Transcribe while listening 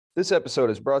This episode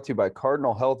is brought to you by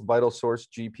Cardinal Health Vital Source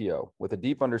GPO. With a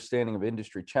deep understanding of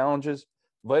industry challenges,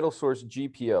 Vital Source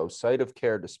GPO site of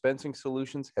care dispensing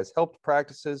solutions has helped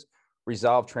practices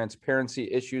resolve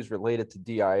transparency issues related to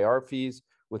DIR fees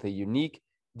with a unique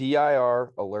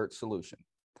DIR alert solution.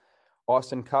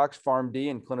 Austin Cox, PharmD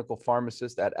and clinical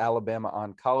pharmacist at Alabama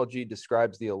Oncology,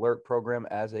 describes the alert program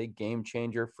as a game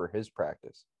changer for his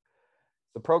practice.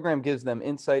 The program gives them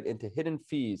insight into hidden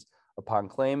fees upon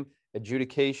claim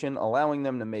adjudication, allowing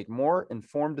them to make more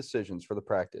informed decisions for the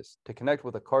practice. To connect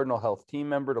with a Cardinal Health team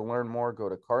member to learn more, go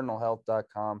to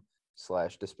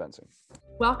cardinalhealth.com/dispensing.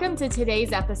 Welcome to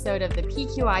today's episode of the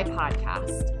PQI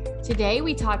podcast. Today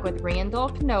we talk with Randall,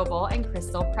 Knoebel, and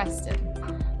Krystal Preston.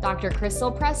 Dr.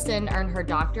 Krystal Preston earned her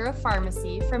Doctor of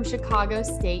Pharmacy from Chicago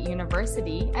State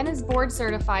University and is board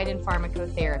certified in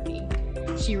pharmacotherapy.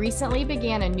 She recently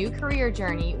began a new career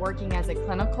journey working as a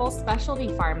clinical specialty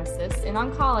pharmacist in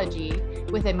oncology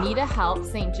with Amita Health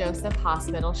St. Joseph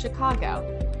Hospital, Chicago.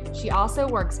 She also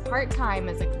works part-time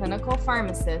as a clinical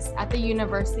pharmacist at the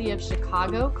University of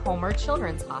Chicago Colmer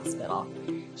Children's Hospital.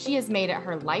 She has made it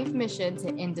her life mission to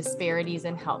end disparities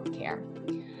in healthcare.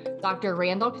 Dr.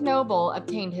 Randall Knoebel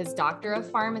obtained his Doctor of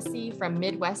Pharmacy from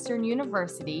Midwestern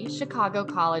University, Chicago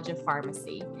College of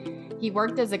Pharmacy. He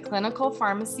worked as a clinical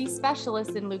pharmacy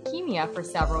specialist in leukemia for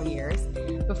several years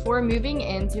before moving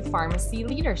into pharmacy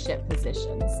leadership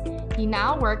positions. He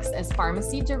now works as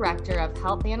Pharmacy Director of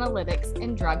Health Analytics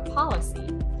and Drug Policy.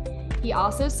 He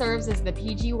also serves as the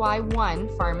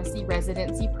PGY1 Pharmacy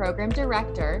Residency Program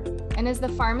Director and is the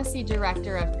Pharmacy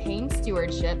Director of Pain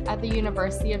Stewardship at the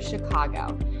University of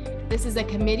Chicago. This is a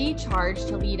committee charged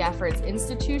to lead efforts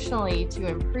institutionally to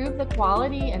improve the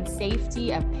quality and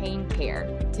safety of pain care.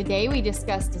 Today, we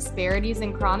discuss disparities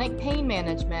in chronic pain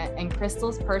management and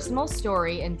Krystal's personal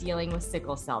story in dealing with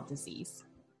sickle cell disease.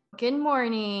 Good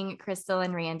morning, Krystal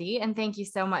and Randy, and thank you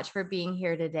so much for being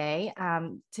here today.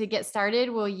 To get started,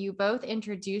 will you both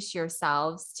introduce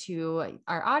yourselves to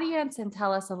our audience and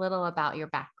tell us a little about your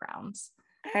backgrounds?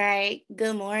 All right.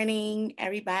 Good morning,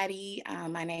 everybody.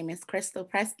 My name is Krystal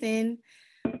Preston.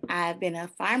 I've been a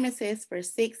pharmacist for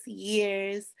 6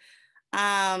 years, but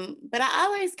I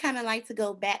always kind of like to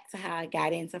go back to how I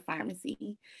got into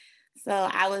pharmacy. So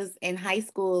I was in high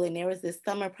school and there was this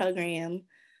summer program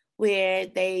where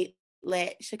they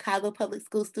let Chicago public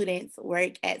school students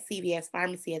work at CVS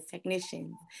Pharmacy as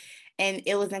technicians. And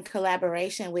it was in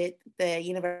collaboration with the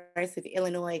University of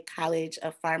Illinois College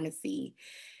of Pharmacy.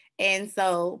 And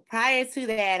so prior to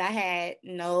that, I had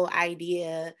no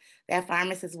idea that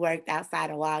pharmacists worked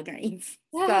outside of Walgreens.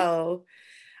 Yeah. So,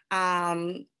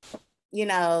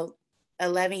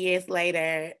 11 years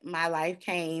later, my life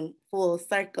came full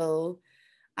circle,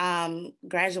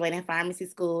 graduating pharmacy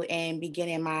school and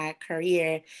beginning my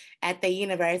career at the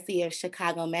University of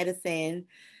Chicago Medicine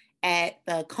at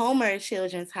the Colmer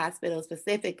Children's Hospital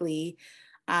specifically.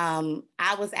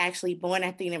 I was actually born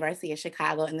at the University of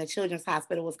Chicago and the Children's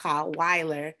Hospital was called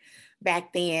Weiler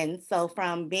back then. So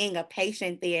from being a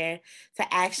patient there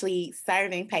to actually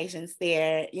serving patients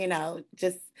there,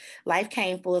 just life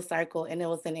came full circle and it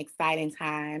was an exciting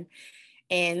time.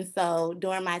 And so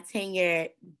during my tenure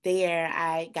there,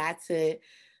 I got to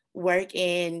work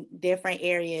in different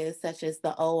areas such as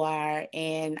the OR,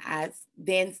 and I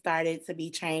then started to be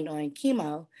trained on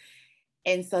chemo.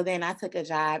 And so then I took a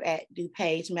job at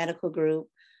DuPage Medical Group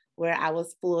where I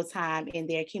was full-time in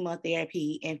their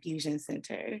chemotherapy infusion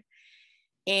center.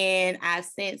 And I've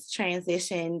since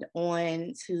transitioned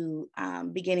on to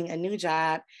beginning a new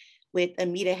job with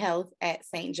Amita Health at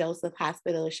St. Joseph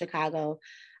Hospital, Chicago.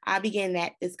 I'll begin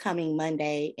that this coming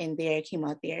Monday in their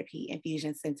chemotherapy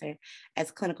infusion center as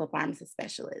clinical pharmacist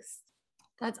specialist.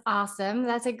 That's awesome.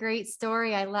 That's a great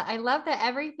story. I love that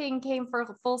everything came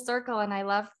full circle, and I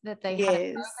love that they had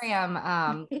a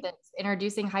program that's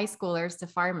introducing high schoolers to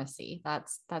pharmacy.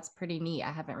 That's pretty neat.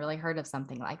 I haven't really heard of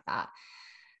something like that.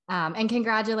 And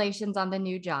congratulations on the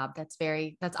new job. That's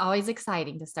always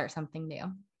exciting to start something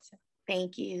new. So.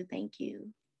 Thank you.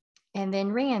 And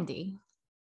then Randy.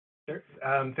 Sure.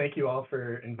 Thank you all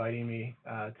for inviting me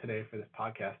today for this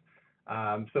podcast.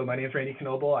 So my name is Randy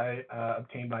Knoebel. I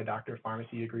obtained my Doctor of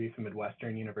Pharmacy degree from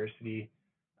Midwestern University,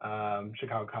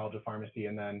 Chicago College of Pharmacy,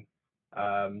 and then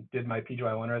did my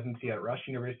PGY1 residency at Rush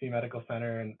University Medical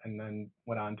Center, and then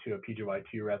went on to a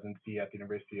PGY2 residency at the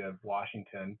University of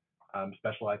Washington,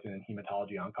 specializing in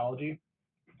hematology oncology.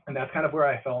 And that's kind of where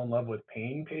I fell in love with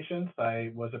pain patients.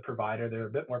 I was a provider. They're a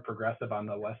bit more progressive on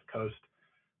the West Coast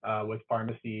with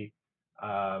pharmacy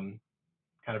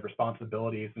kind of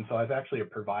responsibilities. And so I was actually a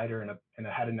provider in a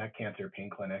head and neck cancer pain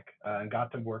clinic and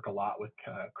got to work a lot with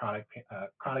chronic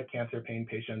cancer pain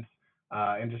patients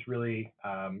and just really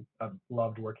I've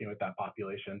loved working with that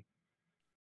population.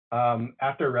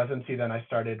 After residency, then I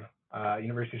started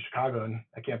University of Chicago, and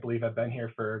I can't believe I've been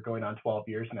here for going on 12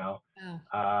 years now.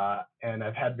 And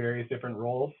I've had various different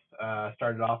roles.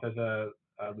 Started off as a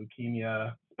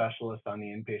leukemia specialist on the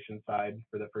inpatient side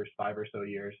for the first 5 or so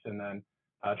years, and then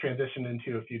transitioned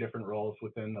into a few different roles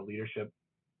within the leadership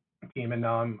team. And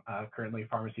now I'm currently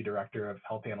pharmacy director of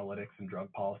health analytics and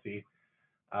drug policy.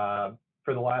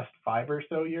 For the last 5 or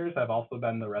so years, I've also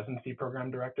been the residency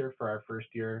program director for our first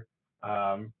year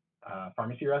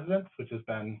pharmacy residents, which has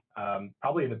been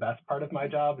probably the best part of my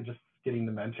job, just getting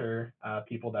to mentor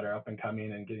people that are up and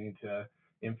coming and getting to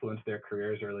influence their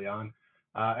careers early on.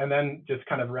 And then just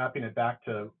kind of wrapping it back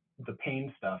to the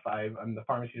pain stuff. I'm the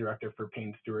pharmacy director for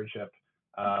pain stewardship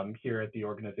here at the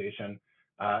organization.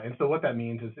 And so what that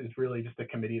means is really just a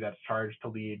committee that's charged to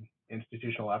lead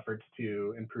institutional efforts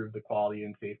to improve the quality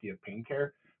and safety of pain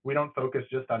care. We don't focus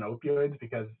just on opioids,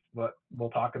 because what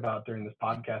we'll talk about during this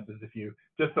podcast is if you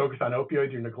just focus on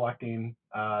opioids, you're neglecting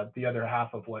the other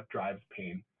half of what drives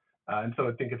pain. And so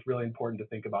I think it's really important to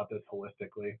think about this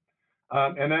holistically.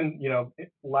 And then,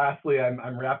 lastly,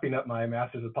 I'm wrapping up my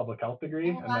Master's of Public Health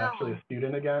degree. Oh, I'm actually a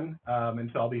student again.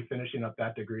 And so I'll be finishing up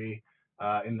that degree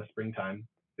in the springtime,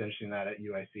 finishing that at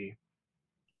UIC.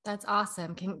 That's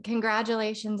awesome.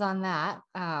 Congratulations on that.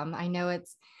 I know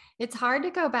it's hard to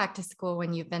go back to school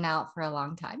when you've been out for a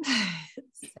long time.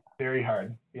 Very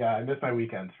hard. Yeah, I miss my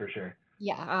weekends for sure.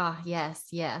 Yeah. Yes.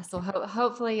 Well,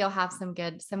 hopefully you'll have some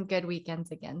good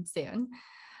weekends again soon.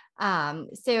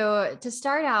 So to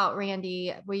start out,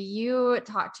 Randy, will you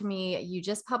talk to me? You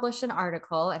just published an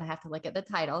article, and I have to look at the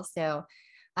title. So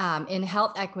in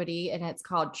Health Equity, and it's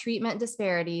called Treatment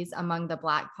Disparities Among the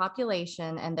Black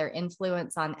Population and Their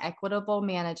Influence on Equitable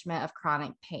Management of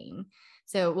Chronic Pain.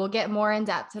 So we'll get more in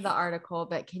depth to the article,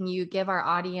 but can you give our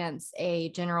audience a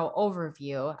general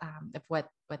overview of what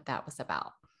that was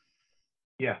about?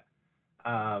 Yeah.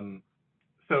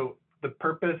 So the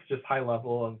purpose, just high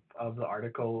level of the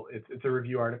article, it's a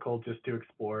review article just to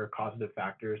explore causative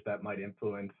factors that might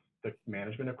influence the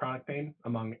management of chronic pain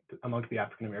amongst the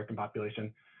African American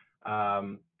population.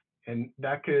 And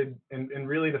that could, and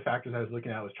really the factors I was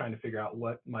looking at was trying to figure out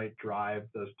what might drive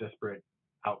those disparate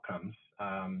outcomes.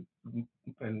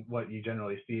 And what you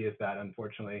generally see is that,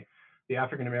 unfortunately, the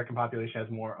African American population has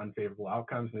more unfavorable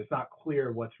outcomes, and it's not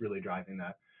clear what's really driving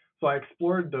that. So I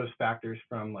explored those factors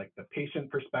from like the patient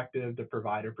perspective, the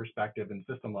provider perspective, and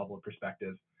system level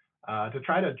perspective to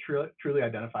try to truly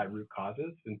identify root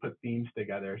causes and put themes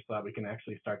together so that we can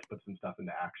actually start to put some stuff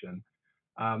into action.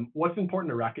 What's important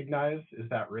to recognize is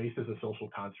that race is a social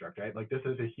construct, right? Like this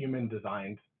is a human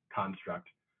designed construct.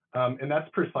 And that's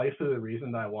precisely the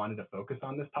reason that I wanted to focus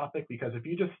on this topic, because if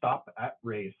you just stop at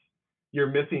race, you're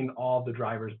missing all the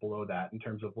drivers below that in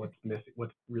terms of what's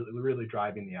really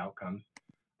driving the outcomes.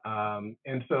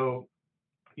 And so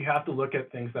you have to look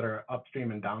at things that are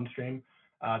upstream and downstream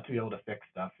to be able to fix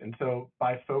stuff. And so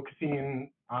by focusing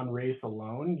on race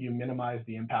alone, you minimize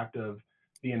the impact of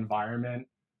the environment,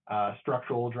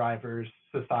 structural drivers,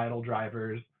 societal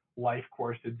drivers, life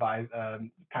course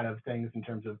kind of things in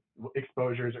terms of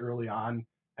exposures early on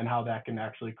and how that can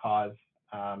actually cause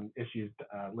issues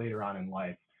later on in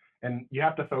life. And you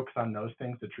have to focus on those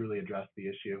things to truly address the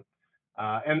issue.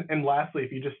 And lastly,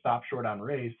 if you just stop short on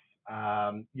race,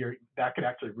 that could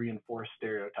actually reinforce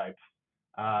stereotypes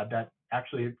that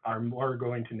actually are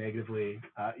going to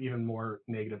even more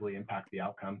negatively impact the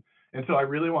outcome. And so I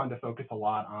really wanted to focus a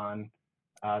lot on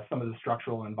some of the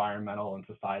structural, environmental, and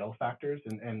societal factors,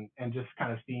 and just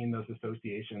kind of seeing those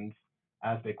associations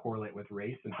as they correlate with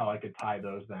race and how I could tie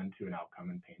those then to an outcome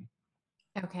in pain.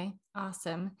 Okay,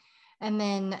 awesome. And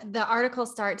then the article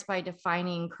starts by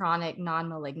defining chronic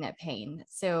non-malignant pain.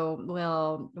 So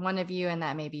will one of you, and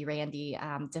that may be Randy,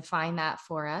 define that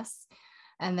for us?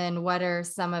 And then what are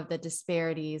some of the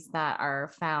disparities that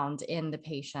are found in the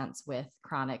patients with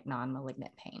chronic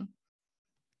non-malignant pain?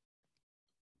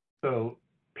 So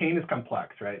pain is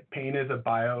complex, right? Pain is a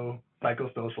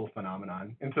biopsychosocial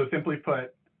phenomenon. And so simply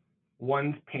put,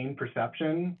 one's pain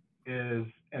perception is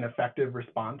an effective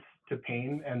response to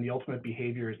pain, and the ultimate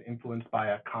behavior is influenced by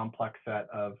a complex set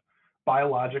of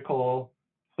biological,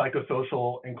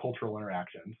 psychosocial, and cultural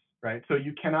interactions, right? So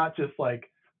you cannot just like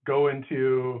go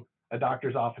into a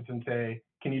doctor's office and say,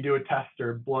 can you do a test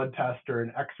or blood test or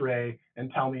an x-ray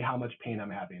and tell me how much pain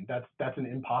I'm having? That's an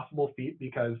impossible feat,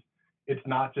 because it's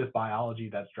not just biology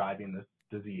that's driving this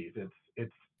disease.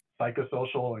 It's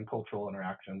psychosocial and cultural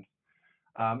interactions.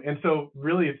 And so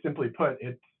really, simply put,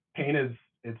 pain is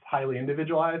highly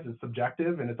individualized, it's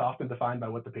subjective, and it's often defined by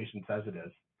what the patient says it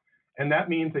is. And that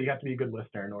means that you have to be a good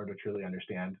listener in order to truly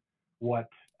understand what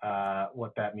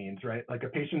that means, right? Like a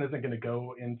patient isn't going to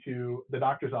go into the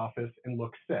doctor's office and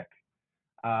look sick.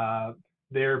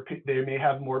 They may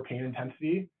have more pain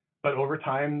intensity, but over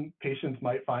time, patients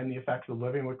might find the effects of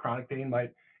living with chronic pain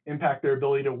might impact their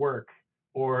ability to work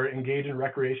or engage in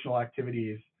recreational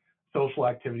activities, social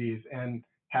activities, and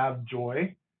have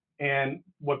joy. And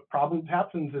what problem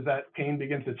happens is that pain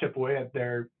begins to chip away at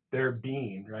their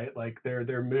being, right? Like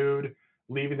their mood,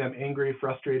 leaving them angry,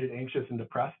 frustrated, anxious, and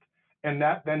depressed. And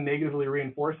that then negatively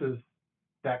reinforces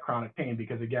that chronic pain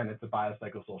because, again, it's a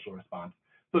biopsychosocial response.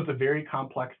 So it's a very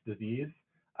complex disease,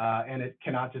 and it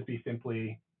cannot just be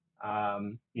simply,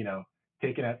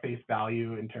 taken at face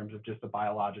value in terms of just a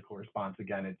biological response.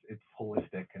 Again, it's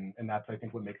holistic, and that's, I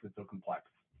think, what makes it so complex.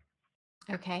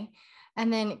 Okay.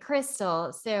 And then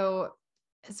Krystal, so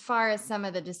as far as some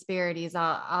of the disparities,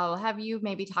 I'll have you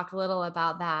maybe talk a little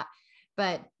about that.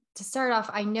 But to start off,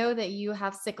 I know that you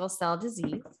have sickle cell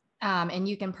disease, and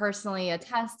you can personally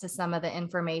attest to some of the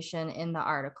information in the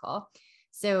article.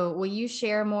 So will you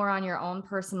share more on your own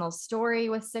personal story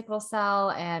with sickle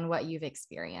cell and what you've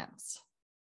experienced?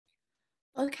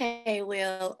 Okay,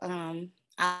 well,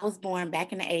 I was born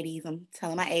back in the 80s. I'm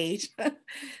telling my age.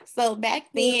 So back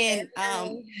then,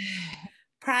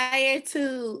 prior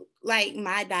to like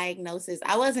my diagnosis,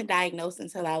 I wasn't diagnosed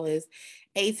until I was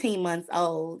 18 months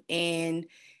old, and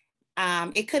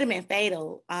it could have been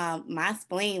fatal. My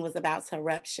spleen was about to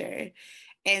rupture.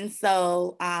 And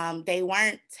so they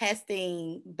weren't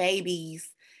testing babies,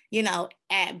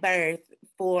 at birth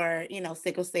for,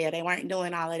 sickle cell. They weren't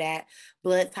doing all of that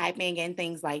blood typing and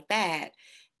things like that.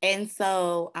 And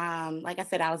so, like I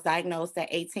said, I was diagnosed at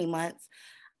 18 months.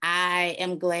 I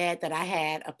am glad that I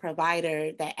had a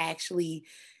provider that actually,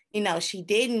 she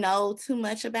didn't know too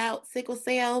much about sickle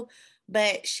cell,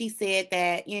 but she said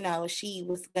that, she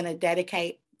was going to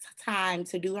dedicate time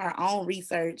to do her own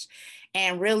research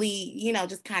and really,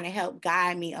 just kind of help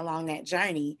guide me along that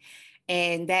journey.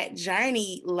 And that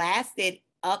journey lasted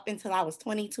up until I was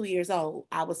 22 years old.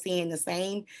 I was seeing the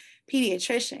same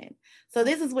pediatrician. So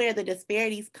this is where the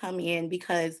disparities come in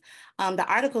because the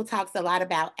article talks a lot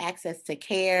about access to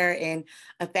care and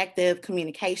effective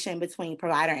communication between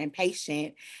provider and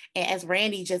patient. And as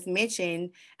Randy just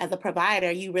mentioned, as a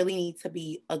provider, you really need to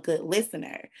be a good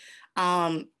listener.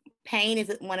 Pain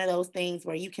is one of those things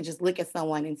where you can just look at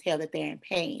someone and tell that they're in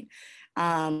pain.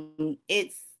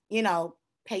 It's,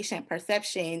 patient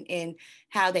perception and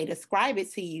how they describe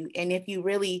it to you. And if you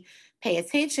really pay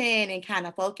attention and kind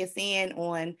of focus in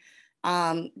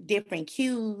on different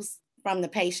cues from the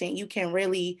patient, you can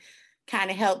really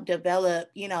kind of help develop,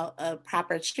 a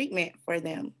proper treatment for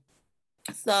them.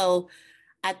 So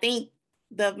I think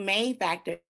the main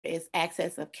factor is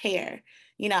access of care.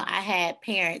 I had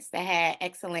parents that had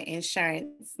excellent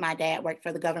insurance. My dad worked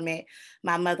for the government.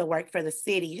 My mother worked for the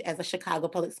city as a Chicago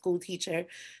public school teacher.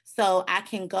 So I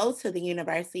can go to the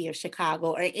University of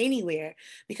Chicago or anywhere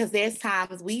because there's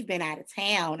times we've been out of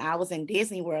town. I was in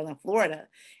Disney World in Florida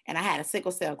and I had a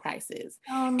sickle cell crisis.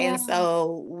 Oh, no. And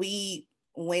so we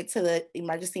went to the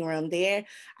emergency room there.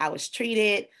 I was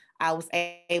treated. I was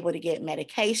able to get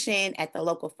medication at the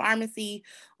local pharmacy,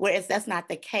 whereas that's not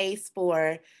the case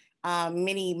for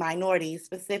many minorities,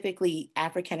 specifically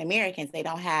African Americans. They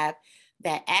don't have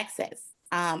that access.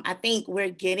 I think we're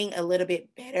getting a little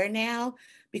bit better now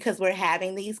because we're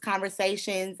having these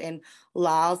conversations and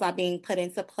laws are being put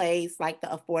into place, like the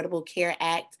Affordable Care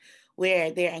Act,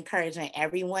 where they're encouraging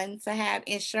everyone to have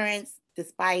insurance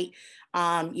despite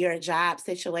your job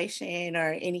situation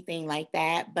or anything like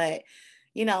that. But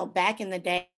back in the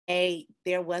day,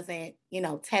 there wasn't,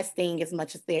 testing as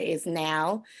much as there is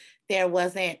now. There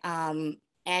wasn't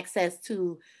access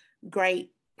to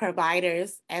great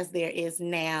providers as there is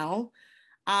now.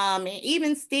 And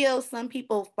even still, some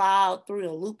people fall through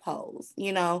the loopholes.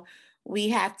 We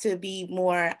have to be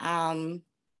more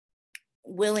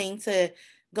willing to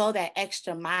go that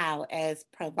extra mile as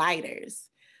providers.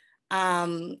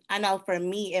 I know for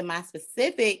me in my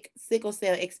specific sickle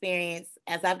cell experience,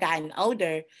 as I've gotten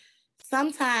older,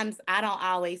 sometimes I don't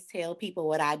always tell people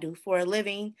what I do for a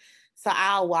living. So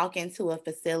I'll walk into a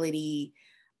facility,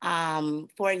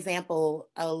 for example,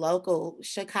 a local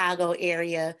Chicago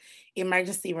area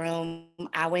emergency room.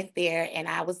 I went there and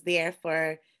I was there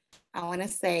for, I want to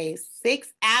say 6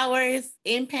 hours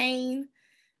in pain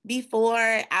before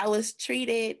I was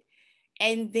treated.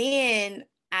 And then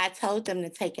I told them to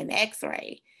take an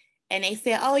x-ray and they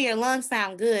said, oh, your lungs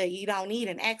sound good. You don't need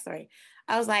an x-ray.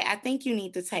 I was like, I think you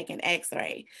need to take an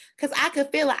x-ray because I could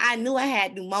feel it. I knew I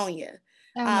had pneumonia,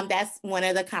 That's one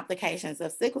of the complications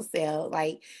of sickle cell.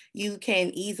 Like, you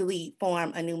can easily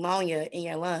form a pneumonia in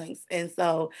your lungs. And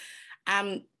so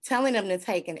I'm telling them to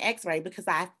take an x-ray because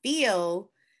I feel,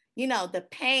 the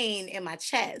pain in my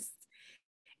chest.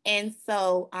 And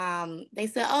so they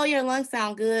said, oh, your lungs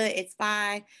sound good. It's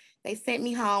fine. They sent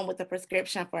me home with a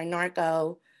prescription for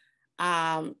Norco.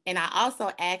 And I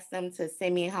also asked them to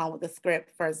send me home with a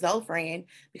script for Zofran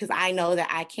because I know that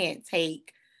I can't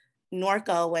take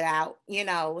Norco without,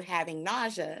 having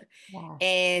nausea. Yeah.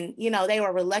 And, they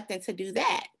were reluctant to do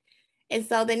that. And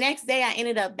so the next day I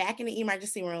ended up back in the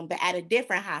emergency room, but at a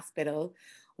different hospital,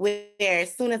 where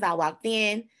as soon as I walked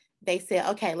in, they said,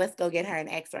 okay, let's go get her an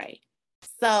x-ray.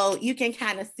 So you can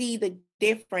kind of see the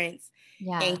difference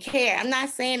in care. I'm not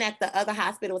saying that the other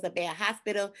hospital was a bad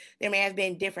hospital. There may have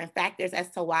been different factors as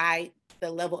to why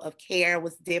the level of care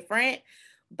was different.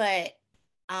 But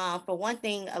for one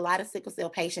thing, a lot of sickle cell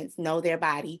patients know their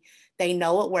body. They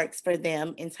know what works for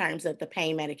them in terms of the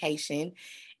pain medication.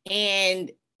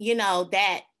 And,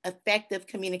 that effective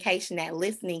communication, that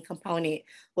listening component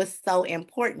was so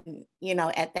important,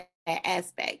 at that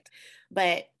aspect.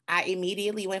 But I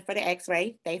immediately went for the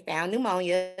x-ray. They found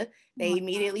pneumonia. They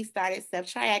immediately started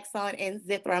ceftriaxone and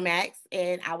Zithromax,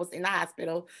 and I was in the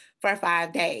hospital for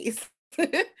 5 days.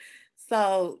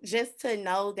 So just to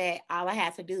know that all I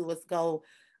had to do was go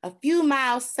a few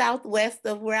miles southwest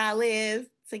of where I live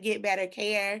to get better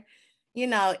care,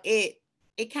 it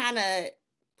kind of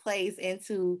plays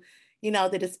into,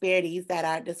 the disparities that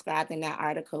are described in that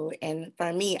article. And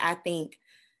for me, I think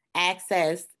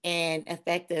access and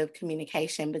effective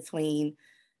communication between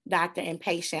doctor and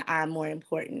patient are more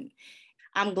important.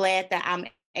 I'm glad that I'm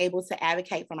able to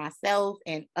advocate for myself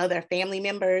and other family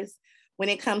members when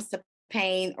it comes to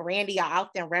pain. Randy, I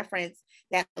often reference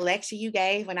that lecture you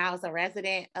gave when I was a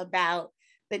resident about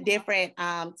the different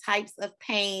types of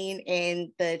pain and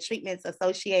the treatments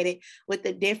associated with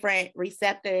the different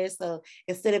receptors. So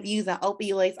instead of using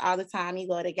opioids all the time, you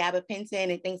go to gabapentin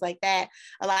and things like that.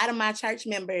 A lot of my church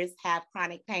members have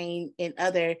chronic pain in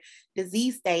other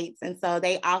disease states. And so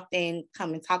they often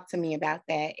come and talk to me about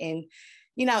that. And,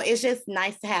 it's just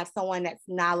nice to have someone that's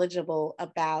knowledgeable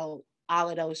about all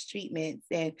of those treatments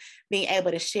and being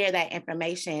able to share that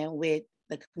information with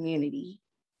the community.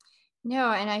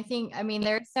 No, and I think,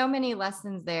 there's so many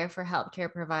lessons there for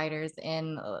healthcare providers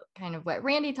in kind of what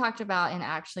Randy talked about and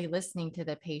actually listening to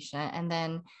the patient. And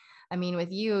then,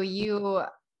 with you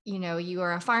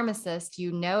are a pharmacist,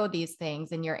 these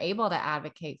things and you're able to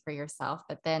advocate for yourself,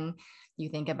 but then you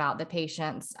think about the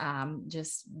patients,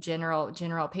 just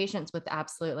general patients with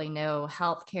absolutely no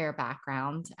healthcare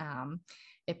background.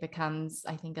 It becomes,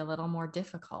 I think, a little more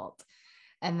difficult.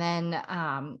 And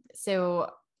then,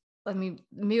 so let me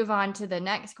move on to the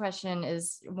next question.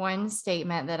 Is one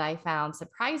statement that I found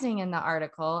surprising in the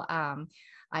article.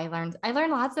 I learned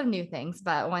lots of new things,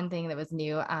 but one thing that was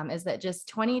new is that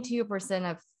just 22%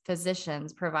 of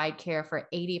physicians provide care for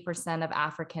 80% of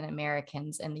African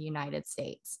Americans in the United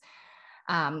States.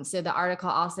 So the article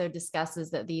also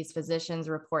discusses that these physicians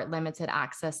report limited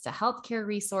access to healthcare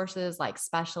resources like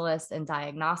specialists and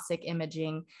diagnostic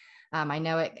imaging. I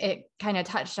know it kind of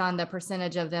touched on the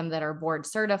percentage of them that are board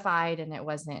certified, and it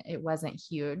wasn't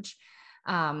huge.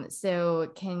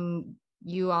 So can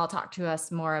you all talk to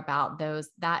us more about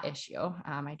that issue?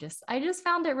 I just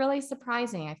found it really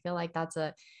surprising. I feel like that's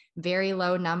a very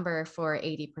low number for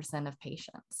 80% of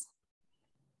patients.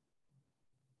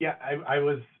 Yeah, I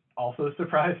was also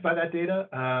surprised by that data.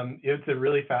 It's a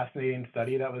really fascinating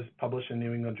study that was published in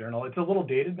New England Journal. It's a little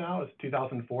dated now, it's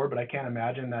 2004, but I can't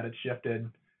imagine that it's shifted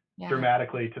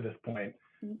dramatically to this point.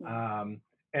 Mm-hmm.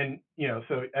 And,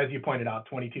 so as you pointed out,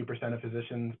 22% of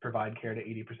physicians provide care to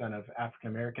 80% of African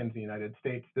Americans in the United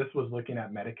States. This was looking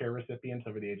at Medicare recipients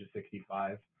over the age of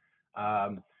 65.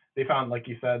 They found, like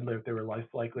you said, that they were less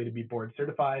likely to be board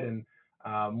certified and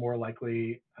more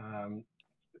likely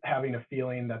having a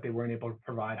feeling that they weren't able to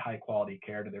provide high quality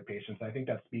care to their patients. I think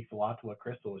that speaks a lot to what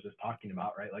Krystal was just talking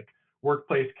about, right? Like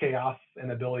workplace chaos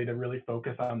and ability to really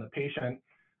focus on the patient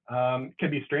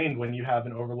can be strained when you have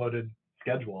an overloaded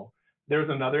schedule. There's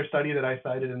another study that I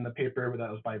cited in the paper that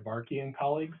was by Barkey and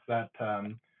colleagues that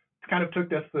kind of took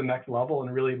this to the next level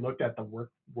and really looked at the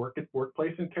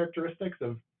workplace and characteristics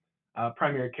of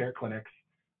primary care clinics.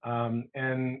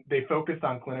 And they focused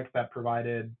on clinics that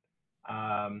provided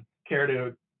care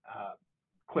to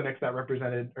clinics that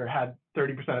represented or had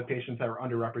 30% of patients that were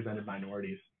underrepresented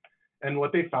minorities. And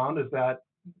what they found is that,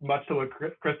 much to what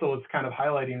Krystal was kind of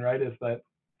highlighting, right, is that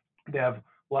they have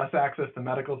less access to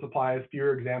medical supplies,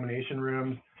 fewer examination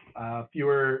rooms,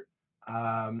 fewer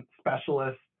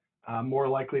specialists, more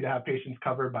likely to have patients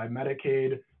covered by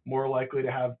Medicaid, more likely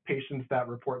to have patients that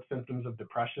report symptoms of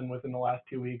depression within the last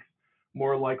 2 weeks,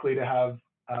 more likely to have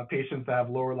patients that have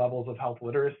lower levels of health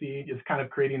literacy. It's kind of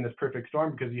creating this perfect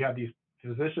storm because you have these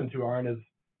physicians who aren't as,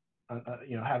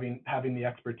 having the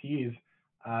expertise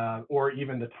or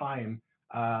even the time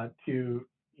to,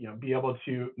 be able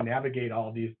to navigate all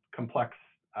of these complex,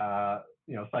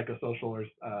 psychosocial or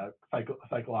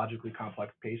psychologically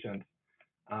complex patients.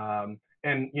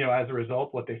 As a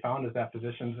result, what they found is that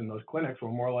physicians in those clinics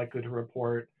were more likely to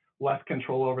report less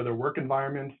control over their work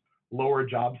environments, lower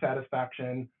job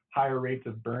satisfaction, higher rates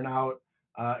of burnout.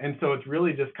 And so it's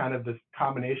really just kind of this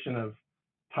combination of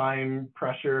time,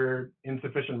 pressure,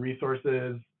 insufficient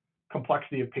resources,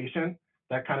 complexity of patient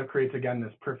that kind of creates, again,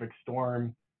 this perfect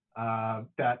storm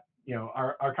that,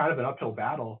 are kind of an uphill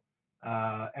battle.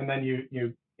 And then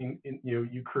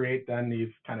you create then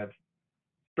these kind of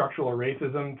structural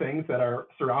racism things that are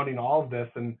surrounding all of this.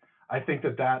 And I think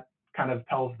that kind of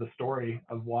tells the story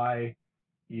of why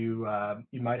you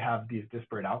might have these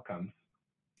disparate outcomes.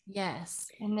 Yes.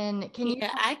 And then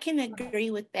I can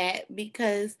agree with that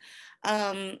because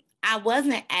I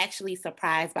wasn't actually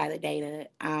surprised by the data,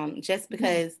 just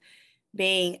because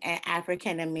being an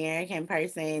African-American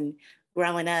person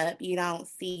growing up, you don't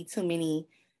see too many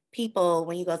people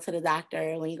when you go to the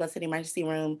doctor, when you go to the emergency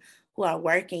room who are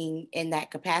working in that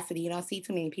capacity. You don't see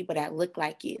too many people that look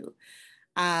like you.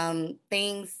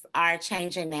 Things are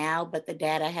changing now, but the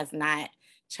data has not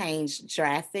changed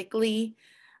drastically.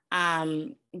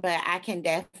 But I can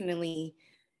definitely,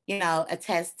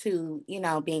 attest to,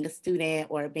 being a student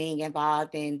or being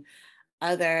involved in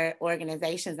other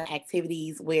organizations and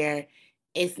activities where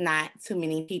it's not too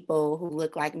many people who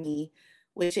look like me,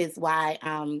 which is why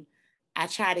I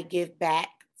try to give back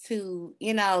to,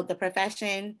 the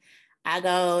profession. I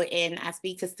go and I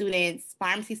speak to students,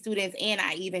 pharmacy students, and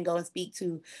I even go and speak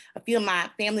to a few of my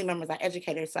family members are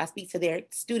educators. So I speak to their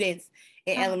students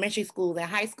in elementary schools and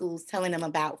high schools, telling them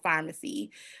about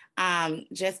pharmacy,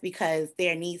 just because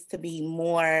there needs to be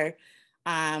more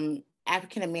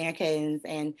African Americans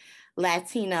and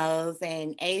Latinos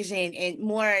and Asian and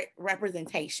more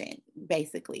representation,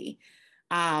 basically.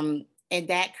 And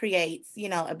that creates,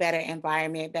 a better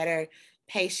environment, better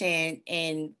patient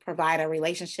and provider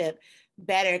relationship,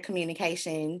 better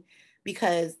communication,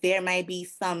 because there may be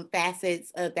some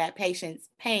facets of that patient's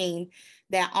pain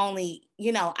that only,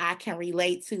 I can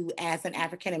relate to as an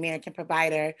African-American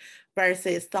provider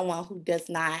versus someone who does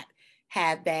not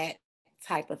have that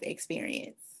type of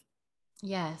experience.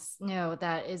 Yes, no,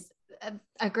 that is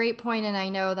a great point. And I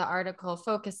know the article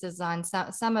focuses on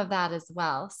some of that as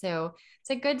well. So it's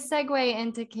a good segue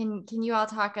into, can you all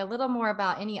talk a little more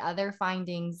about any other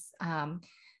findings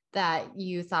that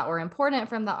you thought were important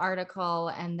from the article,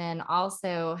 and then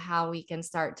also how we can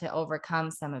start to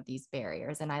overcome some of these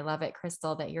barriers? And I love it,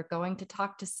 Krystal, that you're going to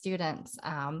talk to students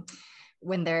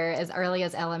when they're as early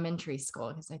as elementary school,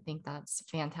 because I think that's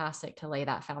fantastic to lay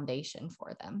that foundation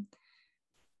for them.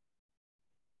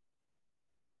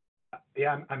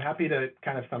 Yeah, I'm happy to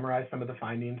kind of summarize some of the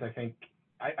findings. I think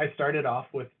I started off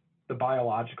with the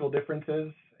biological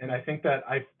differences, and I think that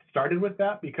I started with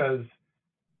that because,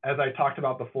 as I talked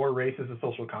about before, race is a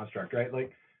social construct, right?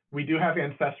 Like, we do have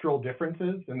ancestral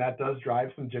differences, and that does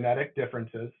drive some genetic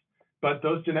differences, but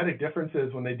those genetic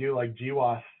differences, when they do like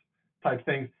GWAS type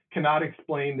things, cannot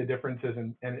explain the differences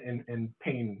in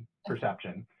pain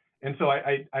perception. And so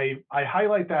I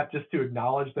highlight that just to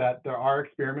acknowledge that there are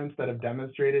experiments that have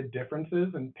demonstrated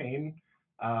differences in pain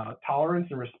tolerance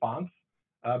and response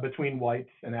between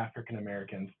whites and African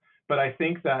Americans. But I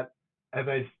think that, as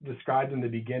I described in the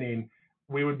beginning,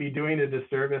 we would be doing a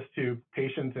disservice to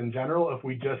patients in general if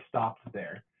we just stopped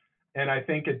there. And I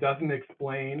think it doesn't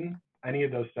explain, any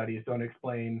of those studies don't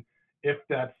explain if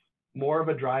that's more of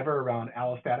a driver around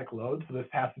allostatic load. So this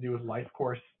has to do with life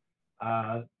course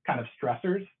kind of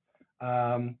stressors.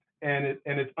 And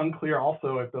it's unclear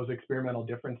also if those experimental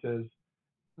differences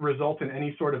result in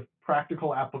any sort of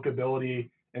practical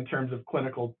applicability in terms of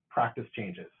clinical practice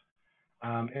changes.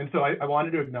 And so I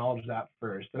wanted to acknowledge that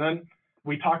first. And then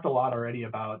we talked a lot already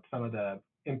about some of the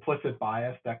implicit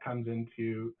bias that comes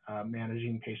into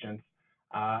managing patients.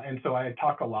 And so I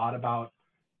talk a lot about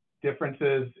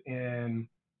differences in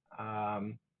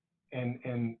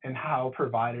how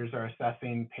providers are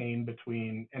assessing pain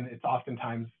between, and it's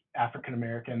oftentimes African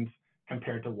Americans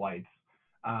compared to whites.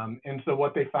 And so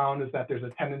what they found is that there's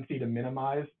a tendency to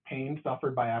minimize pain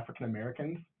suffered by African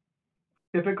Americans,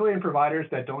 typically in providers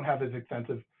that don't have as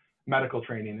extensive medical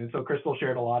training. And so Krystal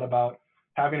shared a lot about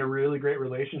having a really great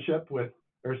relationship with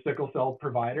her sickle cell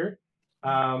provider,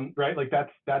 right? Like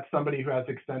that's somebody who has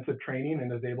extensive training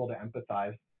and is able to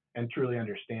empathize and truly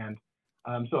understand.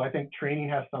 So I think training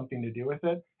has something to do with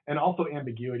it, and also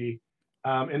ambiguity.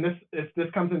 And this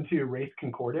comes into race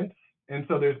concordance. And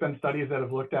so there's been studies that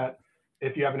have looked at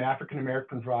if you have an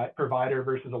African-American provider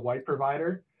versus a white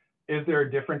provider, is there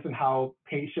a difference in how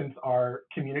patients are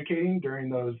communicating during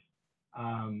those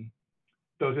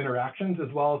interactions,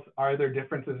 as well as are there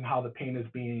differences in how the pain is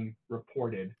being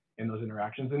reported in those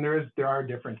interactions? And there are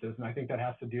differences. And I think that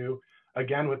has to do,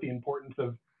 again, with the importance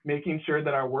of making sure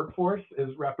that our workforce is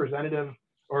representative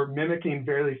or mimicking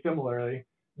very similarly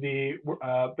the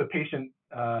patient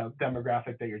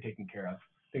demographic that you're taking care of.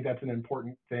 I think that's an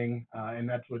important thing, and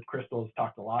that's what Krystal has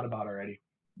talked a lot about already.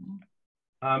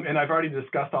 And I've already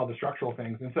discussed all the structural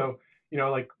things. And so,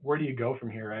 like, where do you go from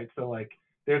here, right? So, like,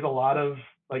 there's a lot of,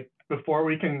 like, before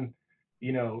we can,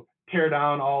 tear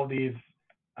down all these,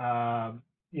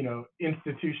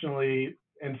 institutionally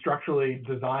and structurally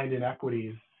designed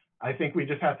inequities, I think we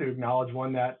just have to acknowledge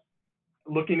one, that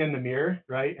looking in the mirror,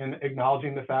 right, and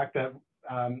acknowledging the fact that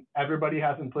everybody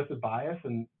has implicit bias,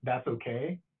 and that's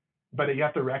okay, but you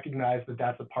have to recognize that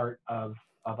that's a part of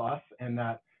us, and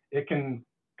that it can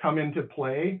come into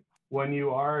play when you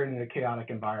are in a chaotic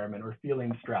environment or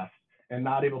feeling stressed and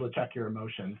not able to check your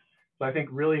emotions. So I think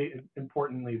really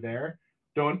importantly there,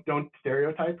 don't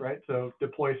stereotype, right? So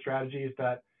deploy strategies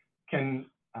that can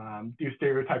do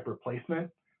stereotype replacement,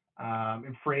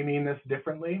 and framing this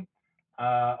differently,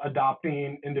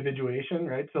 adopting individuation,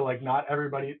 right? So, like, not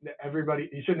everybody,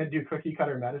 you shouldn't do cookie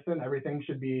cutter medicine. Everything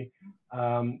should be,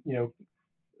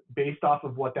 based off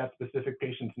of what that specific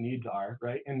patient's needs are,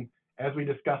 right? And as we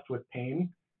discussed with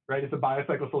pain, right, it's a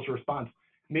biopsychosocial response.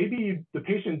 Maybe the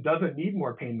patient doesn't need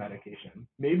more pain medication.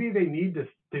 Maybe they need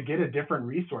to get a different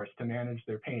resource to manage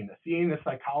their pain, seeing a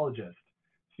psychologist,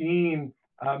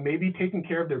 maybe taking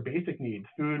care of their basic needs,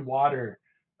 food, water,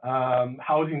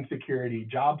 housing security,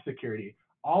 job security.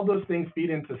 All those things feed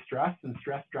into stress, and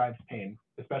stress drives pain,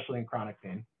 especially in chronic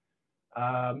pain.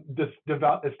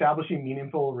 Establishing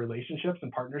meaningful relationships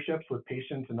and partnerships with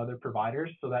patients and other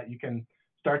providers, so that you can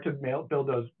start to build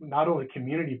those not only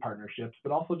community partnerships,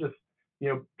 but also just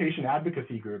patient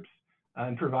advocacy groups,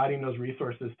 and providing those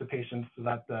resources to patients, so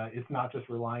that it's not just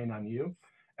relying on you.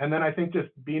 And then I think just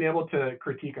being able to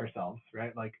critique ourselves,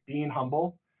 right? Like being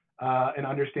humble, and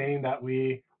understanding that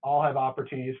we all have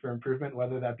opportunities for improvement,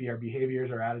 whether that be our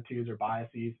behaviors or attitudes or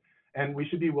biases. And we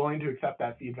should be willing to accept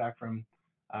that feedback from,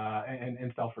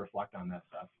 and self-reflect on that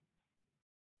stuff.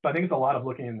 So I think it's a lot of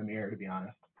looking in the mirror, to be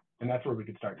honest. And that's where we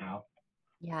could start now.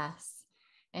 Yes.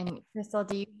 And Krystal,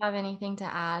 do you have anything to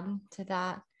add to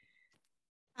that?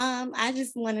 I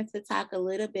just wanted to talk a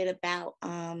little bit about,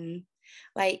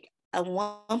 like, at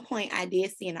one point I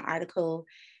did see in an article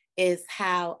is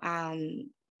how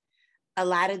a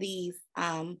lot of these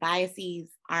biases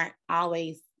aren't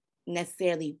always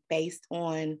necessarily based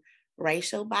on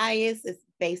racial bias. It's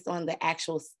based on the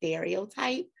actual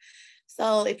stereotype.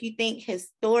 So if you think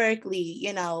historically,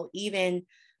 even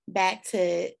back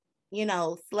to,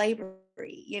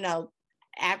 slavery,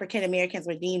 African Americans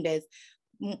were deemed as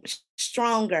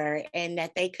stronger, and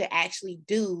that they could actually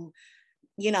do,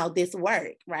 this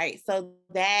work, right? So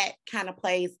that kind of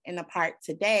plays in a part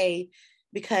today,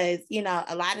 because,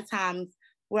 a lot of times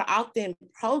we're often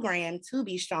programmed to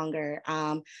be stronger.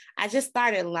 I just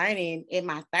started learning in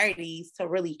my 30s to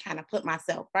really kind of put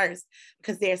myself first,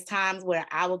 because there's times where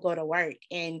I would go to work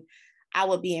and I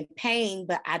would be in pain,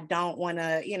 but I don't want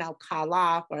to, call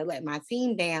off or let my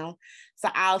team down. So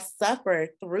I'll suffer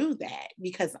through that,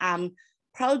 because I'm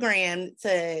programmed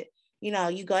to,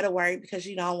 you go to work because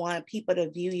you don't want people to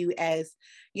view you as,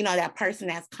 that person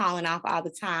that's calling off all the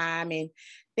time and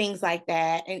things like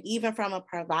that. And even from a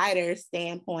provider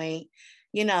standpoint,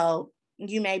 you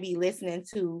may be listening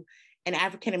to an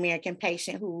African-American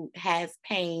patient who has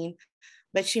pain,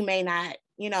 but you may not,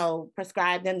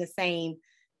 prescribe them the same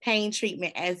pain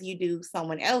treatment as you do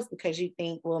someone else, because you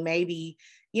think, well, maybe,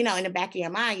 in the back of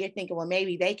your mind, you're thinking, well,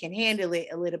 maybe they can handle it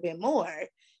a little bit more,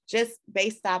 just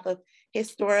based off of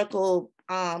historical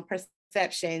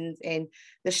perceptions and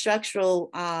the structural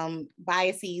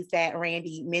biases that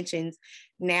Randy mentions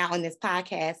now in this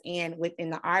podcast and within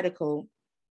the article.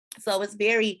 So it's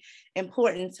very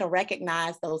important to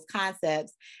recognize those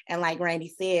concepts. And like Randy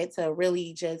said, to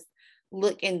really just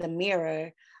look in the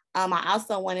mirror. I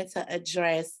also wanted to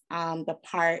address the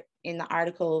part in the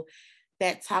article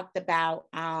that talked about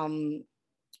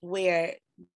where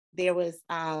there was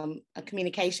a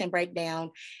communication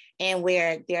breakdown and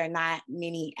where there are not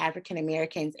many African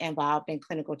Americans involved in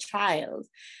clinical trials.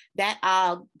 That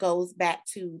all goes back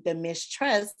to the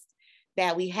mistrust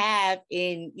that we have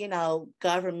in,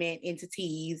 government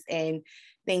entities and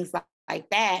things like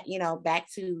that,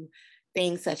 back to,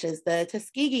 things such as the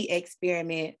Tuskegee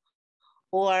experiment,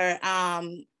 or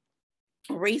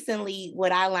recently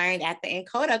what I learned at the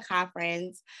Encoda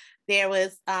conference, there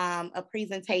was a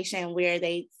presentation where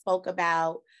they spoke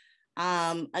about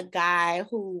a guy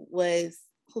who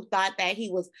thought that he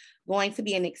was going to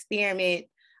be an experiment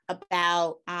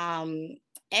about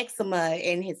eczema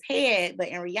in his head, but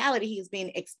in reality, he was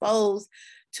being exposed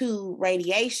to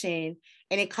radiation,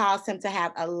 and it caused him to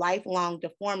have a lifelong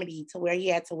deformity to where he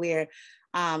had to wear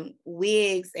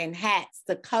wigs and hats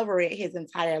to cover it his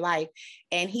entire life.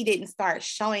 And he didn't start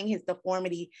showing his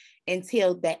deformity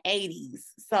until the 80s.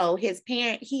 So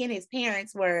he and his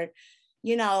parents were,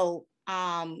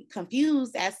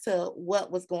 confused as to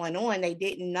what was going on. They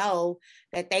didn't know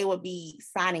that they would be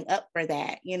signing up for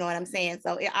that. You know what I'm saying?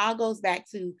 So it all goes back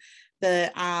to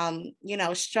the,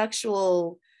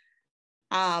 structural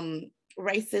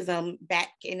racism back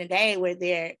in the day, where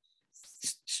they're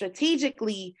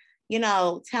strategically,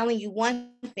 telling you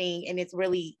one thing and it's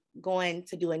really going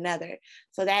to do another.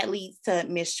 So that leads to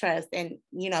mistrust. And,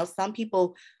 some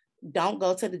people don't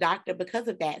go to the doctor because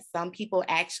of that. Some people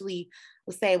actually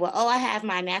will say, well, I have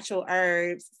my natural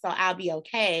herbs, so I'll be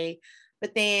okay.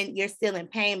 But then you're still in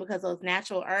pain because those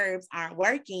natural herbs aren't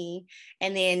working.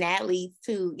 And then that leads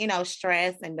to,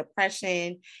 stress and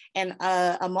depression and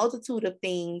a multitude of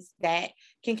things that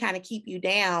can kind of keep you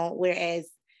down. Whereas,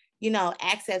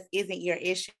 access isn't your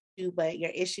issue, but your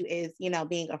issue is,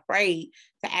 being afraid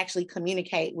to actually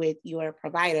communicate with your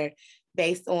provider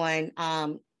based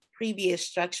on previous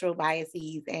structural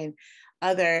biases and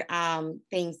other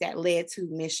things that led to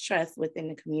mistrust within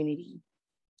the community.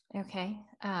 Okay,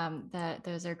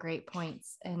 those are great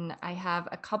points. And I have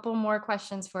a couple more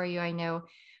questions for you. I know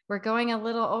we're going a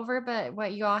little over, but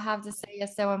what you all have to say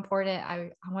is so important. I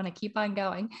want to keep on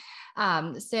going.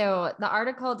 So the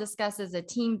article discusses a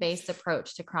team-based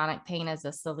approach to chronic pain as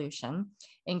a solution,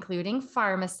 including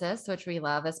pharmacists, which we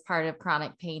love as part of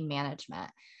chronic pain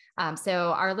management.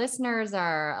 So our listeners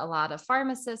are a lot of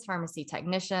pharmacists, pharmacy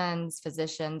technicians,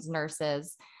 physicians,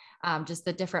 nurses, just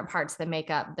the different parts that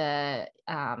make up the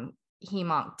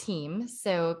HEMONC team.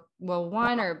 So will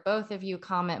one or both of you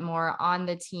comment more on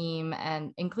the team,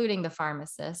 and including the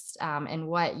pharmacist, and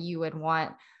what you would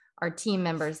want our team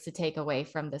members to take away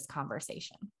from this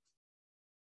conversation?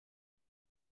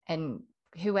 And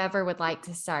whoever would like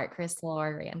to start, Krystal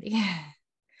or Randy.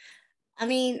 I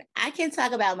mean, I can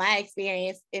talk about my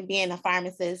experience in being a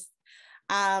pharmacist.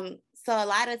 So a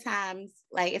lot of times,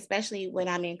 like, especially when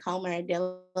I'm in coma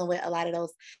dealing with a lot of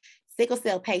those sickle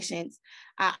cell patients,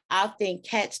 I often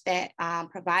catch that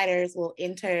providers will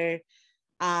enter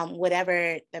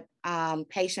whatever the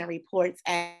patient reports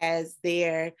as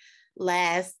their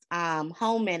last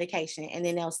home medication, and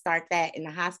then they'll start that in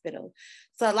the hospital.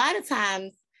 So a lot of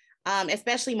times,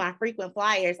 especially my frequent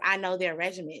flyers, I know their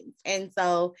regimens. And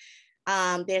so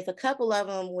there's a couple of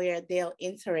them where they'll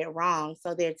enter it wrong.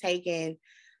 So they're taking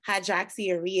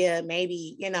hydroxyurea,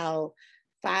 maybe,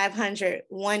 500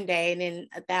 one day and then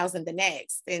 1,000 the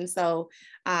next. And so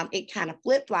it kind of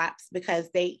flip-flops because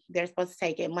they're supposed to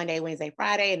take it Monday, Wednesday,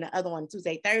 Friday, and the other one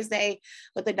Tuesday, Thursday,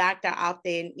 but the doctor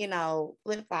often,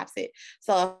 flip-flops it.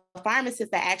 So a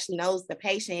pharmacist that actually knows the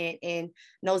patient and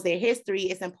knows their history,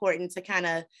 it's important to kind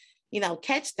of,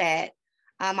 catch that.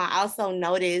 I also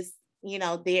noticed,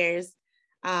 there's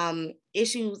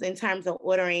issues in terms of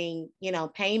ordering,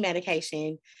 pain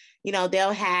medication.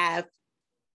 They'll have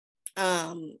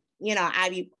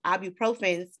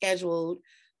ibuprofen scheduled,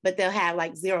 but they'll have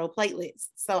like 0 platelets.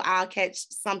 So I'll catch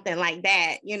something like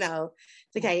that, to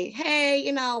say,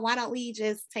 hey, why don't we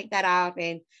just take that off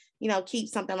and, keep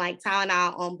something like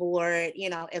Tylenol on board,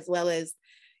 as well as,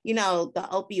 the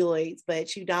opioids,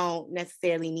 but you don't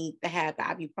necessarily need to have the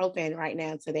ibuprofen right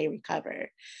now until they recover.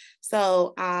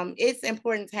 So it's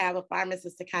important to have a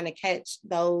pharmacist to kind of catch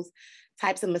those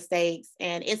types of mistakes.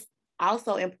 And it's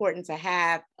also important to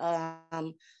have a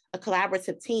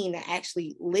collaborative team that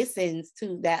actually listens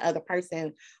to that other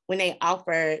person when they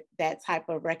offer that type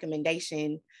of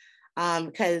recommendation.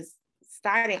 Because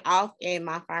starting off in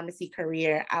my pharmacy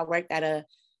career, I worked at a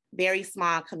very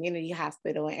small community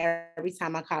hospital, and every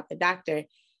time I called the doctor,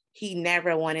 he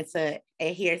never wanted to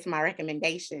adhere to my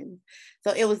recommendations.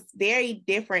 So it was very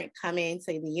different coming to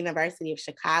the University of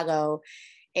Chicago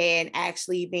and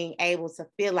actually being able to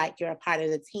feel like you're a part of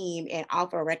the team and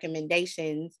offer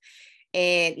recommendations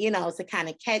and, to kind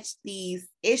of catch these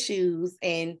issues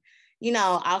and,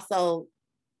 also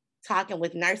talking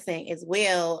with nursing as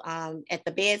well at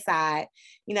the bedside,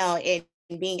 and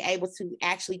being able to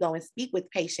actually go and speak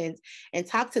with patients and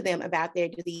talk to them about their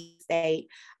disease state.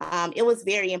 It was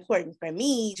very important for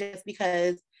me just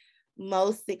because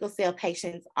most sickle cell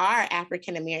patients are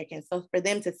African American. So for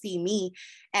them to see me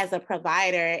as a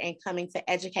provider and coming to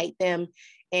educate them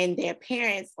and their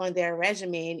parents on their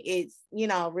regimen, it's,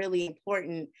 really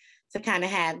important to kind of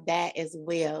have that as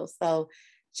well. So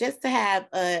just to have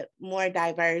a more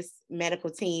diverse medical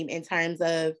team in terms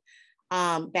of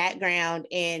background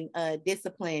and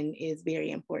discipline is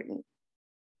very important.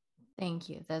 Thank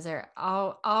you. Those are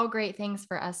all great things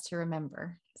for us to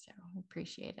remember. So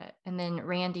appreciate it. And then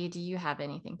Randy, do you have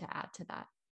anything to add to that?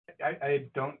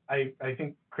 I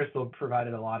think Krystal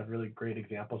provided a lot of really great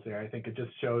examples there. I think it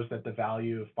just shows that the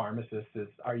value of pharmacists is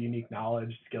our unique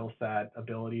knowledge, skill set,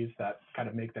 abilities that kind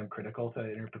of make them critical to the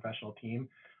interprofessional team.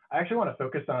 I actually want to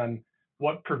focus on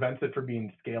what prevents it from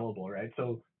being scalable, right?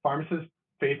 So pharmacists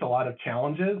face a lot of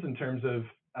challenges in terms of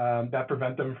that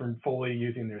prevent them from fully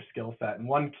using their skill set. And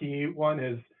one key one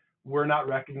is we're not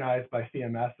recognized by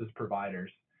CMS as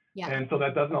providers. Yeah. And so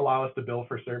that doesn't allow us to bill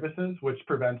for services, which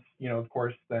prevents, of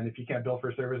course, then if you can't bill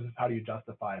for services, how do you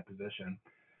justify a position?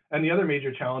 And the other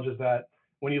major challenge is that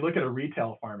when you look at a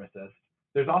retail pharmacist,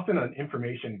 there's often an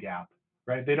information gap,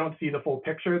 right? They don't see the full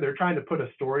picture. They're trying to put a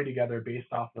story together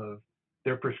based off of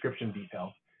their prescription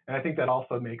details. And I think that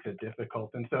also makes it difficult.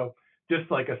 And so just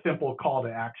like a simple call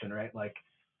to action, right? Like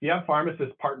if you have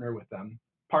pharmacists, partner with them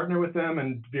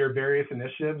and via various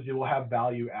initiatives, you will have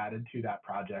value added to that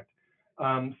project.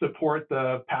 Support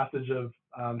the passage of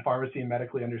Pharmacy and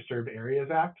Medically Underserved Areas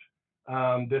Act.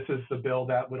 This is the bill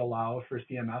that would allow for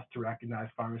CMS to recognize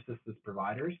pharmacists as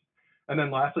providers. And then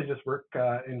lastly, just work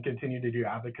and continue to do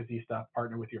advocacy stuff,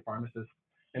 partner with your pharmacists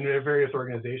and their various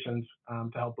organizations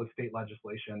to help with state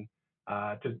legislation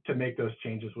to make those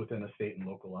changes within a state and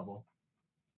local level.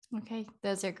 Okay,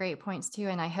 those are great points too.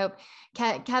 And I hope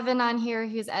Kevin on here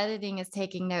who's editing is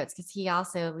taking notes because he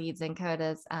also leads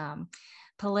NCODA's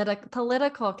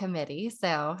political committee.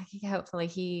 So hopefully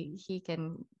he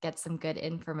can get some good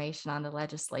information on the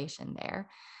legislation there.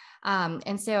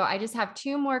 And so I just have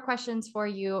two more questions for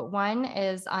you. One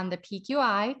is on the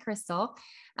PQI, Krystal.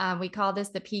 We call this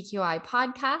the PQI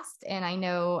podcast. And I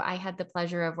know I had the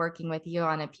pleasure of working with you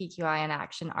on a PQI in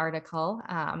Action article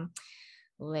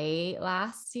late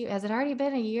last year. Has it already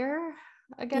been a year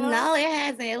ago? No, it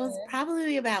hasn't. It was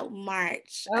probably about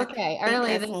March. Okay,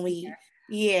 early this when we.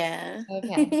 Yeah.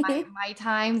 Okay. My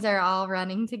times are all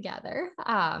running together.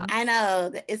 I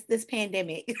know it's this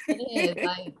pandemic. It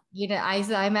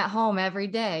is. I'm at home every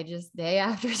day, just day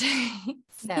after day.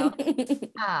 So,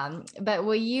 but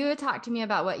will you talk to me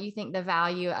about what you think the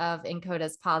value of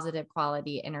NCODA's positive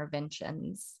quality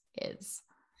interventions is?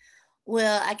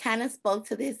 Well, I kind of spoke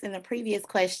to this in the previous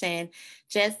question,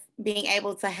 just being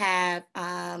able to have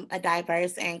a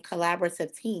diverse and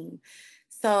collaborative team.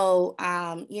 So,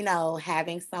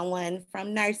 having someone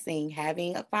from nursing,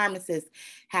 having a pharmacist,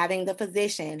 having the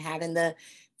physician, having the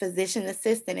physician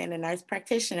assistant and a nurse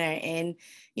practitioner, and,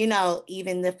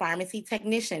 even the pharmacy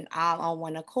technician all on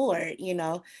one accord.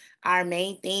 Our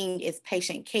main thing is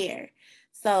patient care.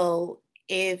 So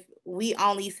if we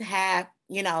only have,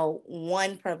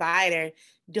 one provider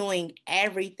doing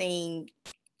everything,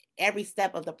 every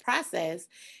step of the process,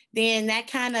 then that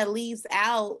kind of leaves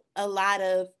out a lot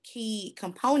of key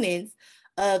components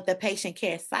of the patient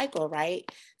care cycle, right?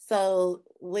 So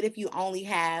what if you only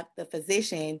have the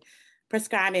physician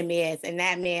prescribing meds and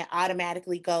that med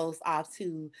automatically goes off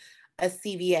to a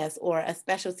CVS or a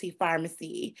specialty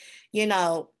pharmacy,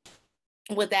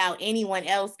 without anyone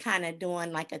else kind of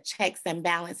doing like a checks and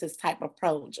balances type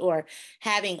approach or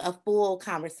having a full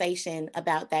conversation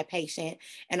about that patient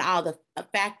and all the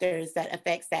factors that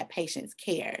affects that patient's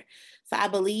care. So I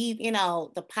believe,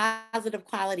 the positive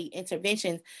quality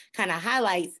interventions kind of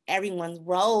highlights everyone's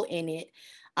role in it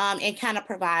and kind of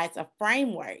provides a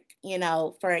framework,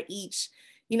 for each,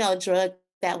 drug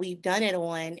that we've done it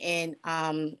on.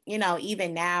 And,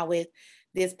 even now with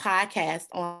this podcast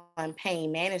on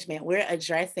pain management, we're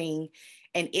addressing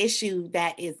an issue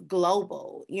that is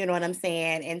global, you know what I'm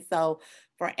saying? And so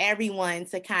for everyone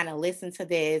to kind of listen to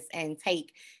this and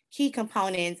take key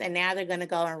components, and now they're going to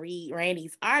go and read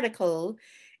Randy's article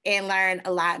and learn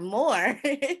a lot more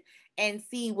and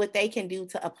see what they can do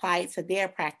to apply it to their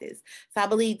practice. So I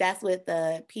believe that's what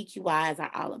the PQIs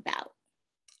are all about.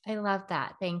 I love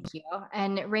that. Thank you.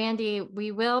 And Randy,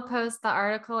 we will post the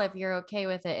article if you're okay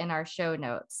with it in our show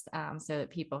notes so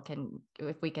that people can,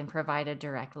 if we can provide a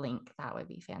direct link, that would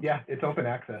be fantastic. Yeah, it's open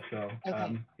access. So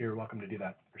you're welcome to do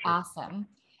that for sure. Awesome.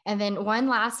 And then one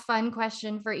last fun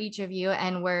question for each of you.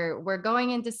 And we're going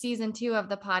into season 2 of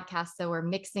the podcast, so we're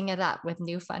mixing it up with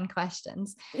new fun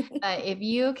questions. But if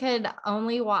you could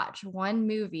only watch one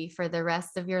movie for the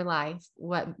rest of your life,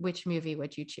 which movie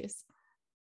would you choose?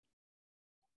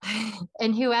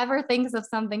 And whoever thinks of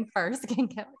something first can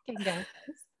go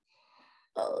first.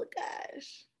 Oh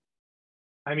gosh.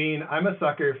 I mean, I'm a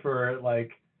sucker for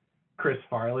like Chris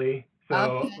Farley. So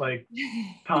Okay. like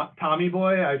Tommy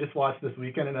Boy, I just watched this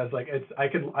weekend, and I was like, I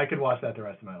could watch that the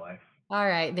rest of my life. All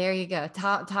right, there you go.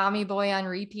 Tommy Boy on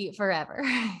repeat forever.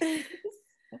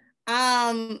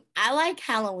 I like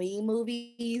Halloween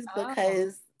movies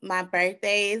because my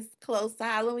birthday is close to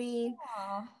Halloween.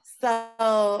 Oh.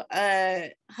 So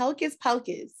Hocus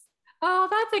Pocus. Oh,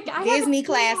 that's a Disney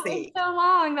classic. So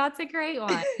long. That's a great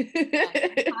one.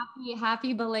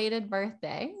 Happy belated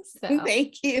birthday. So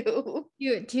thank you.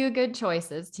 Two good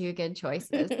choices.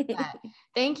 But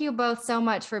thank you both so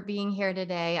much for being here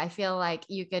today. I feel like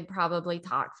you could probably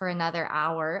talk for another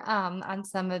hour on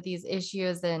some of these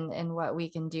issues and what we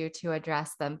can do to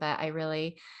address them. But I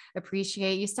really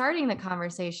appreciate you starting the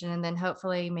conversation, and then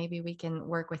hopefully maybe we can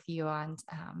work with you on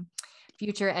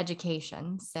future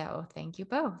education. So thank you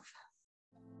both.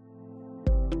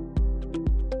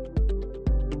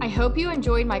 I hope you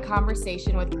enjoyed my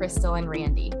conversation with Krystal and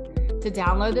Randy. To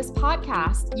download this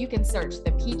podcast, you can search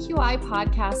the PQI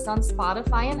podcast on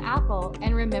Spotify and Apple,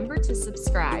 and remember to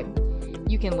subscribe.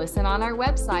 You can listen on our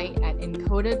website at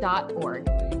ncoda.org.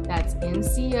 That's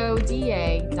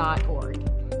ncoda.org.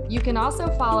 You can also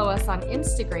follow us on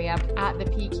Instagram at the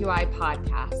PQI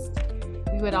podcast.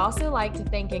 We would also like to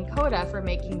thank NCODA for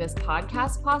making this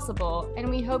podcast possible, and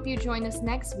we hope you join us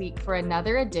next week for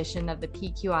another edition of the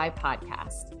PQI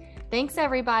podcast. Thanks,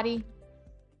 everybody.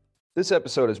 This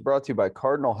episode is brought to you by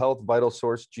Cardinal Health Vital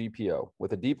Source GPO.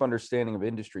 With a deep understanding of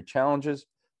industry challenges,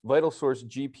 Vital Source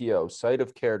GPO site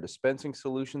of care dispensing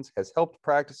solutions has helped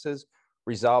practices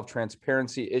resolve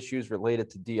transparency issues related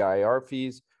to DIR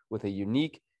fees with a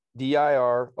unique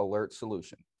DIR alert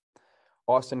solution.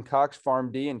 Austin Cox,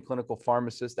 PharmD and clinical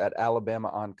pharmacist at Alabama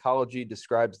Oncology,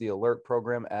 describes the alert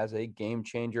program as a game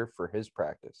changer for his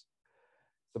practice.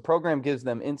 The program gives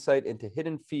them insight into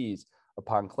hidden fees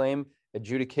upon claim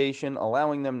adjudication,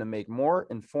 allowing them to make more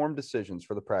informed decisions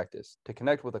for the practice. To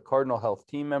connect with a Cardinal Health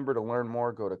team member to learn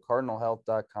more, go to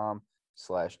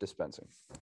cardinalhealth.com/dispensing.